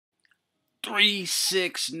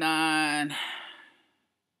369.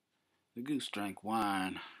 The goose drank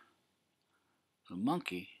wine. The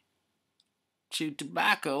monkey chewed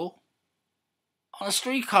tobacco on a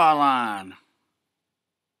streetcar line.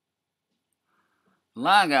 The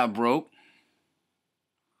line got broke.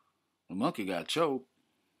 The monkey got choked.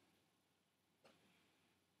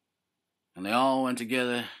 And they all went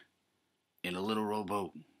together in a little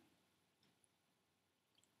rowboat.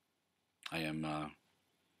 I am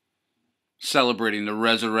celebrating the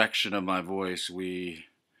resurrection of my voice. We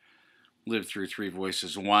lived through 3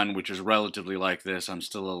 voices. One, which is relatively like this. I'm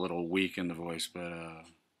still a little weak in the voice, but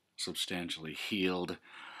substantially healed.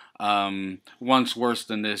 Once worse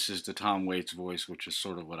than this is the Tom Waits voice, which is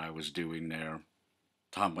sort of what I was doing there.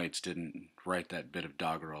 Tom Waits didn't write that bit of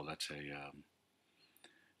doggerel. That's a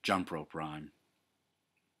jump rope rhyme.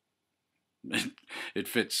 It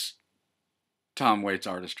fits Tom Waits'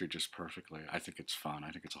 artistry just perfectly. I think it's fun.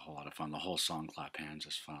 I think it's a whole lot of fun. The whole song, Clap Hands,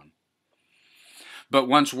 is fun. But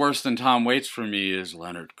once worse than Tom Waits for me is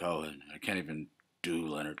Leonard Cohen. I can't even do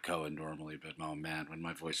Leonard Cohen normally, but oh man, when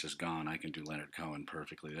my voice is gone, I can do Leonard Cohen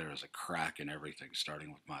perfectly. There is a crack in everything,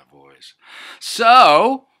 starting with my voice.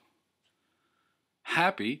 So,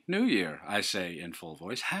 Happy New Year, I say in full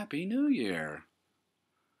voice. Happy New Year.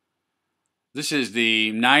 This is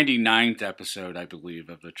the 99th episode, I believe,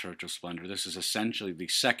 of the Church of Splendor. This is essentially the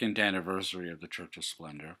 2nd anniversary of the Church of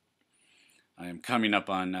Splendor. I am coming up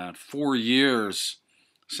on 4 years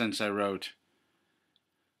since I wrote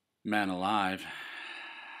Man Alive.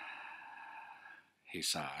 He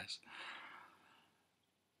sighs.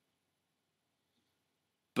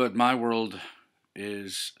 But my world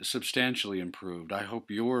is substantially improved. I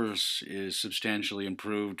hope yours is substantially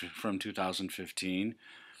improved from 2015.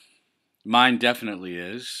 Mine definitely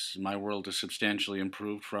is. My world is substantially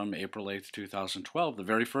improved from April 8th, 2012. The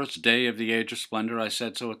very first day of the Age of Splendor. I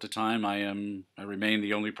said so at the time. I remain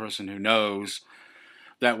the only person who knows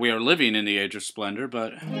that we are living in the Age of Splendor,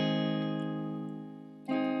 but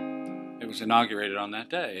it was inaugurated on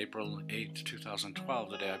that day, April 8th,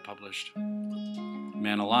 2012, the day I published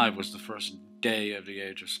Man Alive was the first day of the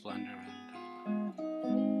Age of Splendor.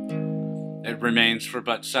 It remains for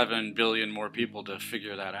but 7 billion more people to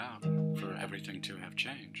figure that out, for everything to have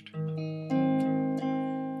changed.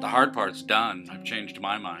 The hard part's done. I've changed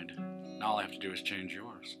my mind. Now all I have to do is change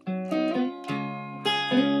yours.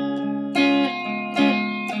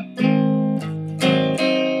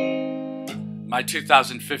 My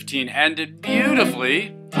 2015 ended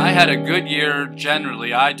beautifully. I had a good year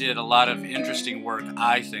generally. I did a lot of interesting work,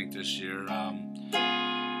 I think, this year.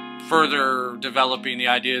 Further developing the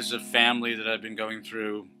ideas of family that I've been going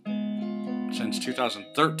through since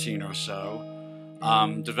 2013 or so.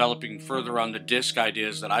 Developing further on the disc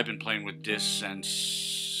ideas that I've been playing with discs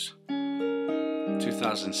since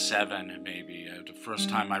 2007, maybe. The first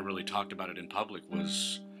time I really talked about it in public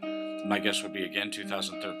was, my guess would be again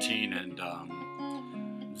 2013, and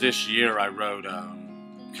this year I wrote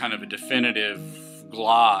kind of a definitive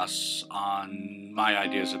gloss on my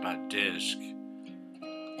ideas about disc.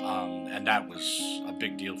 And that was a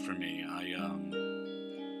big deal for me. I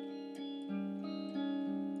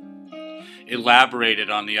elaborated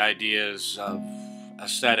on the ideas of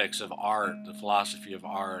aesthetics, of art, the philosophy of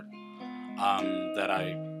art, that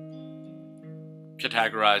I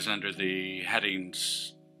categorize under the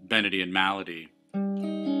headings vanity and malady,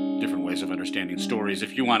 different ways of understanding stories.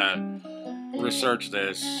 If you want to research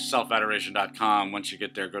this, selfadoration.com. Once you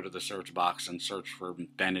get there, go to the search box and search for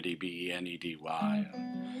Benedy, Benedy.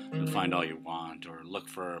 You'll find all you want, or look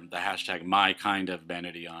for the hashtag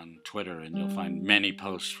MyKindOfBenedy on Twitter, and you'll find many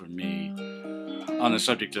posts from me on the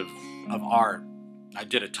subject of art. I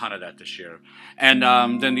did a ton of that this year. And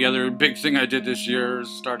then the other big thing I did this year,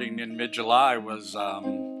 starting in mid-July, was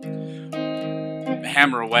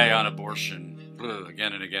hammer away on abortion.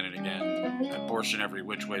 Again and again and again. Abortion every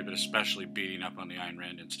which way, but especially beating up on the Ayn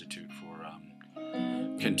Rand Institute for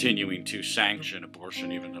continuing to sanction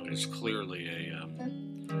abortion, even though it is clearly a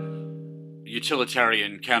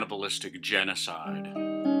utilitarian, cannibalistic genocide.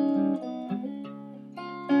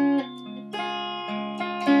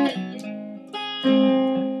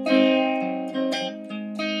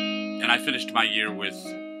 And I finished my year with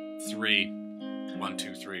 3,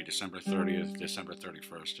 December 30th, December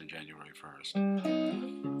 31st, and January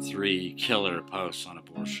 1st. 3 killer posts on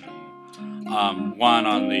abortion. One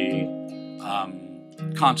on the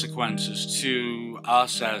consequences to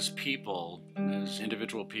us as people, as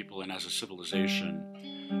individual people, and as a civilization,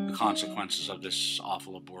 the consequences of this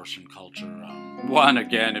awful abortion culture. One,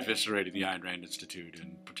 again, eviscerating the Ayn Rand Institute,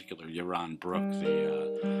 in particular Yaron Brook,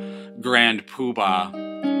 the grand poobah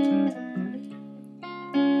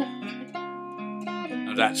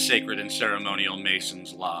of that sacred and ceremonial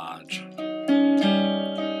Mason's Lodge. And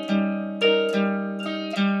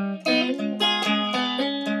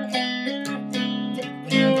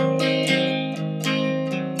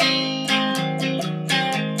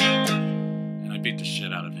I beat the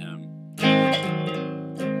shit out of him.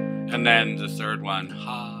 And then the third one,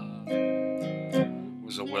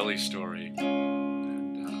 was a Willie story. And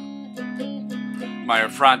my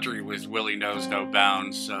effrontery with Willie knows no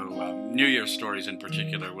bounds, so New Year's stories in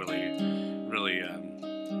particular, Willie really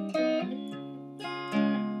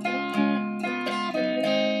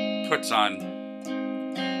puts on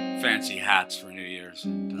fancy hats for New Year's.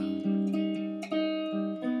 And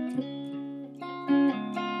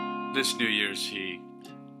this New Year's he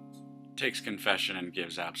takes confession and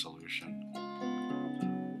gives absolution,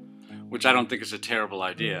 which I don't think is a terrible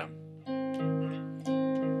idea.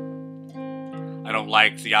 I don't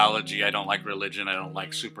like theology, I don't like religion, I don't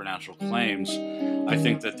like supernatural claims. I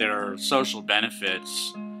think that there are social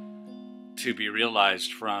benefits to be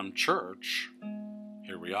realized from church.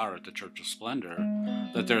 Here we are at the Church of Splendor.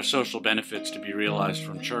 That there are social benefits to be realized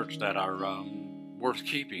from church that are worth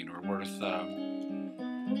keeping or worth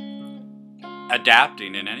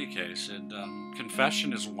adapting in any case. And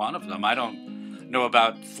confession is one of them. I don't know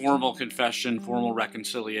about formal confession, formal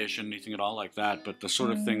reconciliation, anything at all like that, but the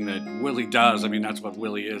sort of thing that Willie does, I mean, that's what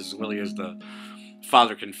Willie is. Willie is the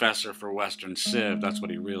father confessor for Western Civ. That's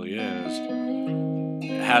what he really is.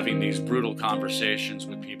 Having these brutal conversations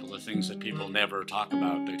with people, the things that people never talk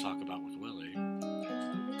about, they talk about with Willie.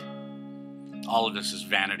 All of this is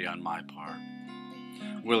vanity on my part.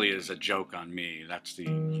 Willie is a joke on me. That's the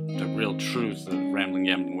real truth of Rambling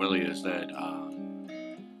Yambling Willie, is that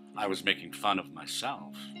I was making fun of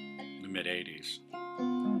myself in the mid-'80s.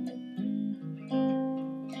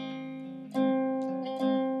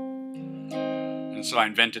 And so I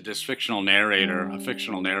invented this fictional narrator,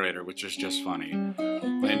 which is just funny.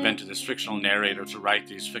 I invented this fictional narrator to write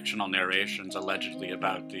these fictional narrations allegedly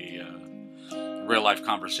about the real-life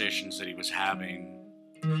conversations that he was having.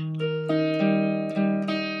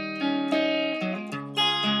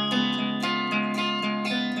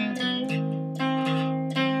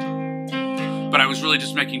 But I was really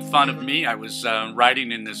just making fun of me. I was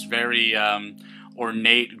writing in this very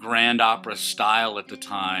ornate grand opera style at the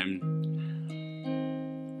time.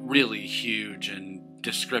 Really huge and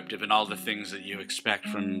descriptive and all the things that you expect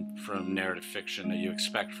from narrative fiction, that you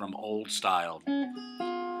expect from old style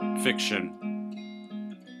fiction.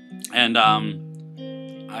 And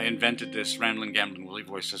I invented this Rambling Gambling Willie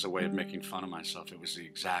voice as a way of making fun of myself. It was the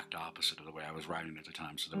exact opposite of the way I was writing at the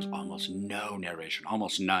time. So there was almost no narration,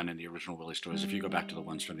 almost none in the original Willie stories. If you go back to the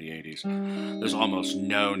ones from the 80s, there's almost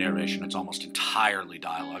no narration. It's almost entirely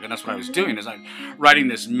dialogue. And that's what I was doing, is I'm writing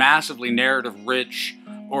this massively narrative-rich,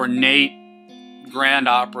 ornate, grand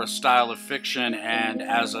opera style of fiction, and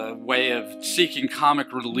as a way of seeking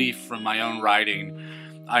comic relief from my own writing,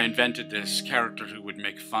 I invented this character who would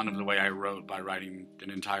make fun of the way I wrote by writing an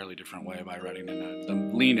entirely different way, by writing in the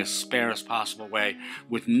leanest, sparest possible way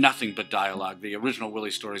with nothing but dialogue. The original Willie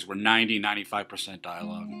stories were 90-95%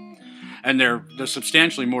 dialogue. And they're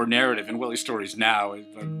substantially more narrative in Willie stories now.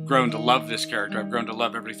 I've grown to love this character. I've grown to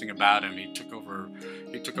love everything about him. He took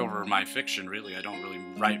over my fiction, really. I don't really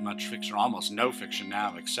write much fiction, or almost no fiction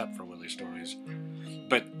now, except for Willie stories.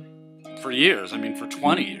 But for years, I mean, for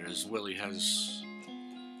 20 years, Willie has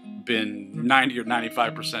been 90 or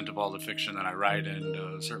 95% of all the fiction that I write,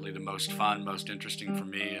 and certainly the most fun, most interesting for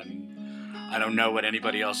me. And I don't know what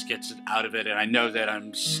anybody else gets out of it, and I know that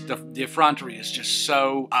the effrontery is just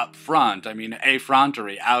so upfront. I mean,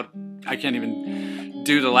 effrontery, I can't even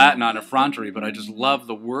do the Latin on effrontery, but I just love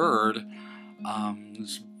the word.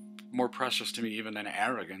 It's more precious to me even than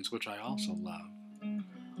arrogance, which I also love.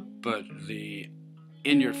 But the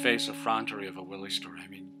in-your-face effrontery of a Willie story, I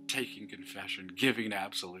mean, taking confession, giving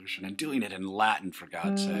absolution, and doing it in Latin, for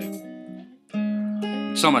God's sake.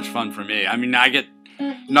 It's so much fun for me. I mean, I get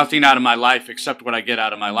nothing out of my life except what I get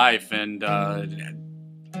out of my life, and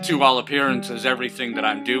to all appearances, everything that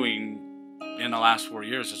I'm doing in the last 4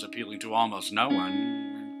 years is appealing to almost no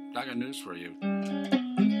one. I got news for you.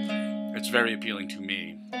 It's very appealing to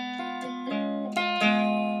me.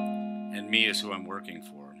 And me is who I'm working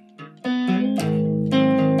for.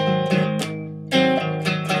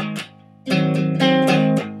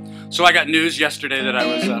 So I got news yesterday that I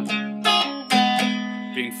was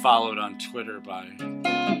being followed on Twitter by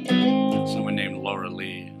someone named Laura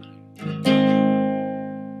Lee.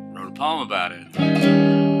 Wrote a poem about it.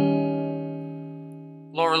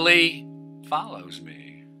 Laura Lee follows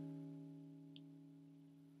me.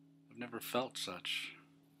 I've never felt such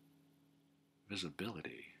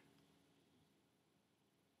visibility.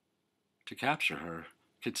 to capture her,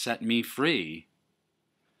 could set me free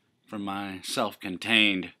from my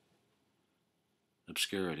self-contained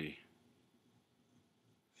obscurity.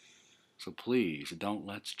 So please, don't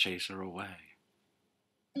let's chase her away.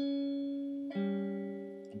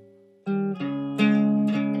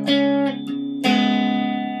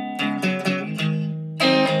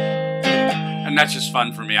 And that's just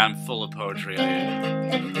fun for me. I'm full of poetry.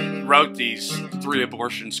 I wrote these 3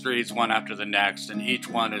 abortion screeds one after the next, and each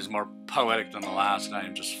one is more poetic than the last, and I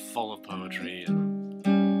am just full of poetry. And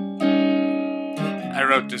I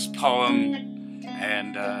wrote this poem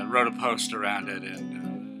and wrote a post around it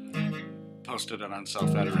and posted it on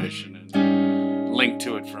Self-Adoration and linked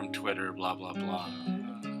to it from Twitter, blah, blah, blah.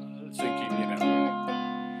 Thinking,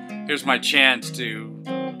 here's my chance to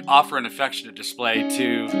offer an affectionate display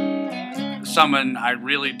to someone I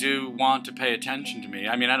really do want to pay attention to me.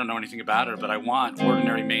 I mean, I don't know anything about her, but I want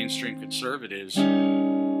ordinary mainstream conservatives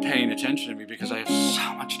paying attention to me because I have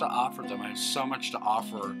so much to offer them. I have so much to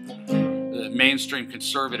offer the mainstream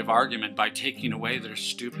conservative argument by taking away their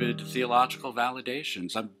stupid theological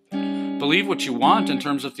validations. Believe what you want in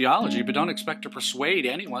terms of theology, but don't expect to persuade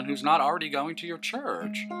anyone who's not already going to your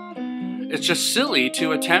church. It's just silly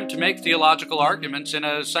to attempt to make theological arguments in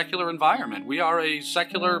a secular environment. We are a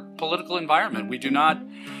secular political environment.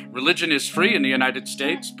 Religion is free in the United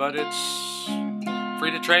States, but it's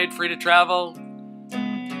free to trade, free to travel.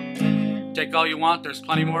 Take all you want, there's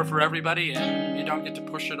plenty more for everybody, and you don't get to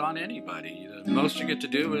push it on anybody. The most you get to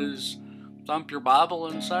do is thump your Bible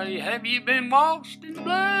and say, have you been washed in the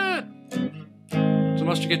blood? That's the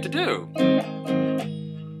most you get to do.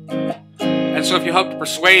 And so if you hope to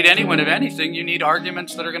persuade anyone of anything, you need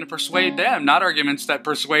arguments that are going to persuade them, not arguments that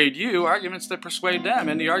persuade you, arguments that persuade them.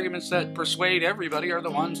 And the arguments that persuade everybody are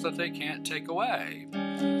the ones that they can't take away.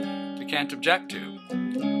 They can't object to.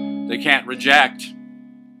 They can't reject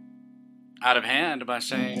out of hand by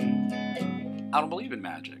saying, I don't believe in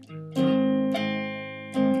magic.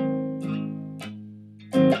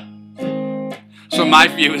 So my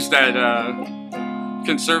view is that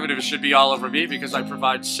conservatives should be all over me because I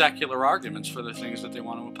provide secular arguments for the things that they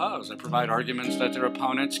want to oppose. I provide arguments that their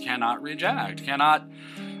opponents cannot reject, cannot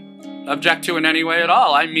object to in any way at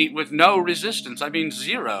all. I meet with no resistance. I mean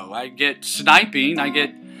zero. I get sniping. I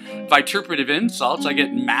get vituperative insults. I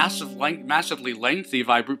get massively lengthy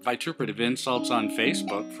vituperative insults on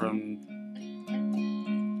Facebook from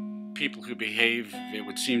people who behave, it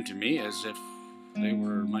would seem to me, as if they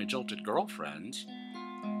were my jilted girlfriends.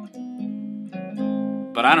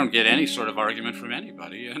 But I don't get any sort of argument from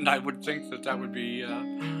anybody, and I would think that that would be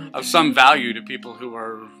of some value to people who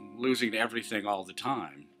are losing everything all the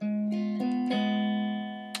time.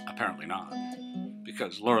 Apparently not,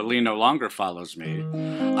 because Laura Lee no longer follows me.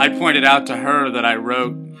 I pointed out to her that I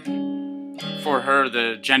wrote for her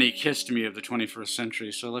the Jenny Kissed Me of the 21st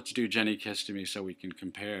century, so let's do Jenny Kissed Me so we can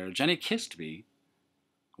compare. Jenny kissed me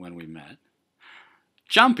when we met,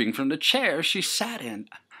 jumping from the chair she sat in.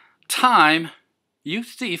 Time, you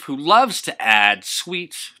thief who loves to add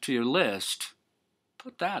sweets to your list,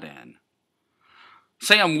 put that in.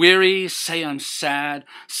 Say I'm weary, say I'm sad,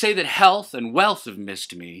 say that health and wealth have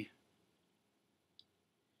missed me.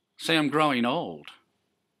 Say I'm growing old,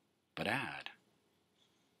 but add,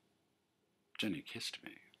 Jenny kissed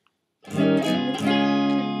me.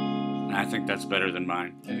 I think that's better than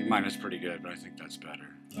mine. I think mine is pretty good, but I think that's better.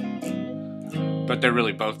 But they're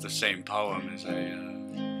really both the same poem as a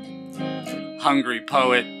hungry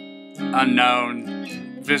poet,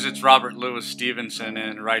 unknown, visits Robert Louis Stevenson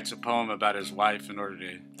and writes a poem about his wife in order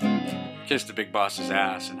to kiss the big boss's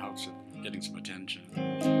ass in hopes of getting some attention.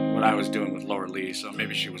 What I was doing with Laura Lee, so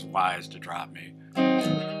maybe she was wise to drop me.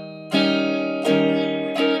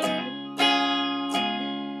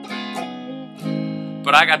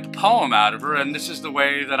 But I got the poem out of her, and this is the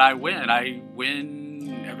way that I win. I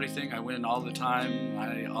win everything. I win all the time.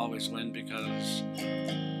 I always win because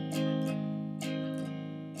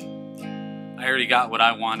I already got what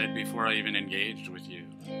I wanted before I even engaged with you.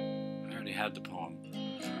 I already had the poem.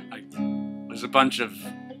 There's a bunch of,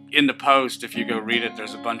 in the post, if you go read it,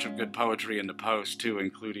 there's a bunch of good poetry in the post too,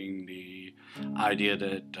 including the idea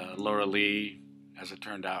that Laura Lee, as it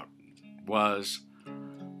turned out, was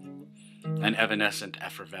an evanescent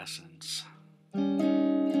effervescence.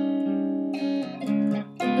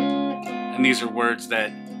 And these are words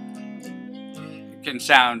that can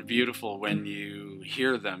sound beautiful when you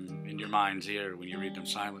hear them in your mind's ear, when you read them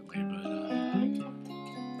silently, but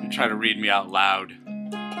you try to read me out loud.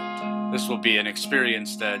 This will be an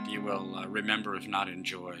experience that you will remember, if not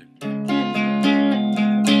enjoy.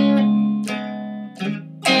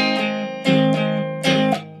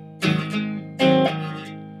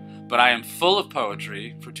 But I am full of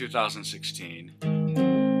poetry for 2016,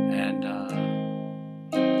 and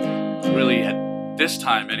really at this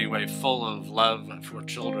time anyway, full of love for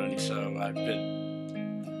children. So I've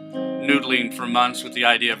been noodling for months with the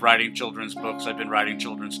idea of writing children's books. I've been writing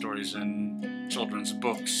children's stories and children's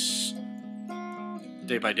books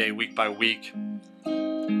day by day, week by week.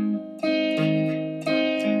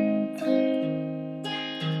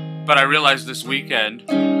 But I realized this weekend,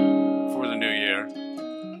 for the new year,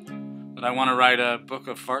 that I want to write a book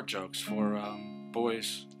of fart jokes for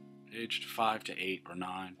boys aged 5 to 8 or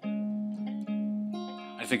 9.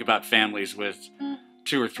 I think about families with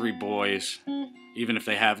 2 or 3 boys, even if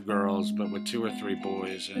they have girls, but with 2 or 3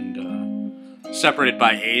 boys, and separated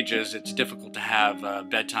by ages. It's difficult to have a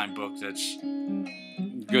bedtime book that's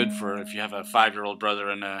good for, if you have a 5-year-old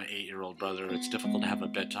brother and an 8-year-old brother, it's difficult to have a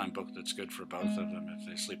bedtime book that's good for both of them if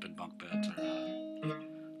they sleep in bunk beds or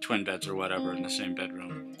twin beds or whatever in the same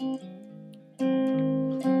bedroom.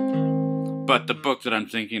 But the book that I'm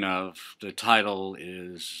thinking of, the title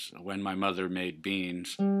is When My Mother Made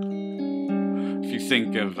Beans. If you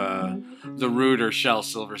think of the Root or Shel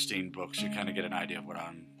Silverstein books, you kind of get an idea of what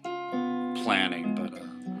I'm planning. But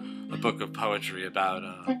a book of poetry about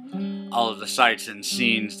all of the sights and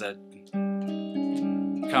scenes that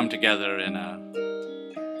come together in a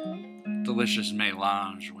delicious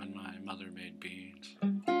melange when my mother made beans.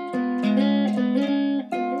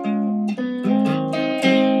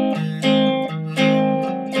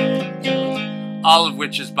 All of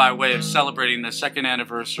which is by way of celebrating the 2nd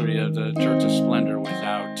anniversary of the Church of Splendor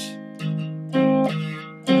without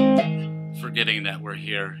forgetting that we're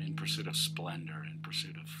here in pursuit of splendor, in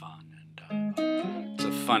pursuit of fun. And it's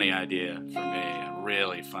a funny idea for me, a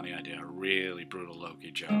really funny idea, a really brutal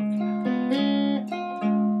Loki joke.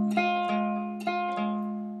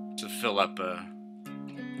 To fill up a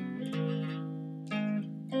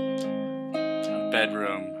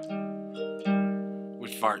bedroom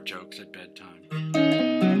with fart jokes at bedtime.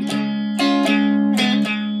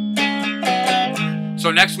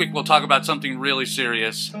 So next week we'll talk about something really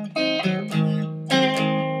serious in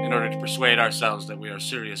order to persuade ourselves that we are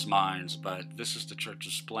serious minds, but this is the Church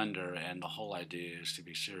of Splendor, and the whole idea is to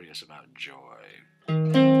be serious about joy.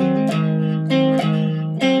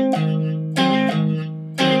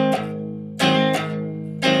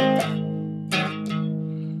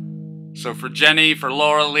 So for Jenny, for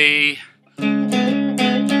Laura Lee,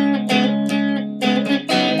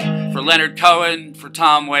 for Leonard Cohen, for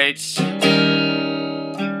Tom Waits, and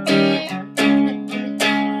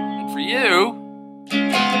for you,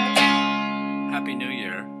 Happy New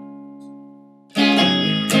Year.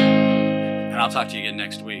 And I'll talk to you again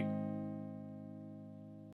next week.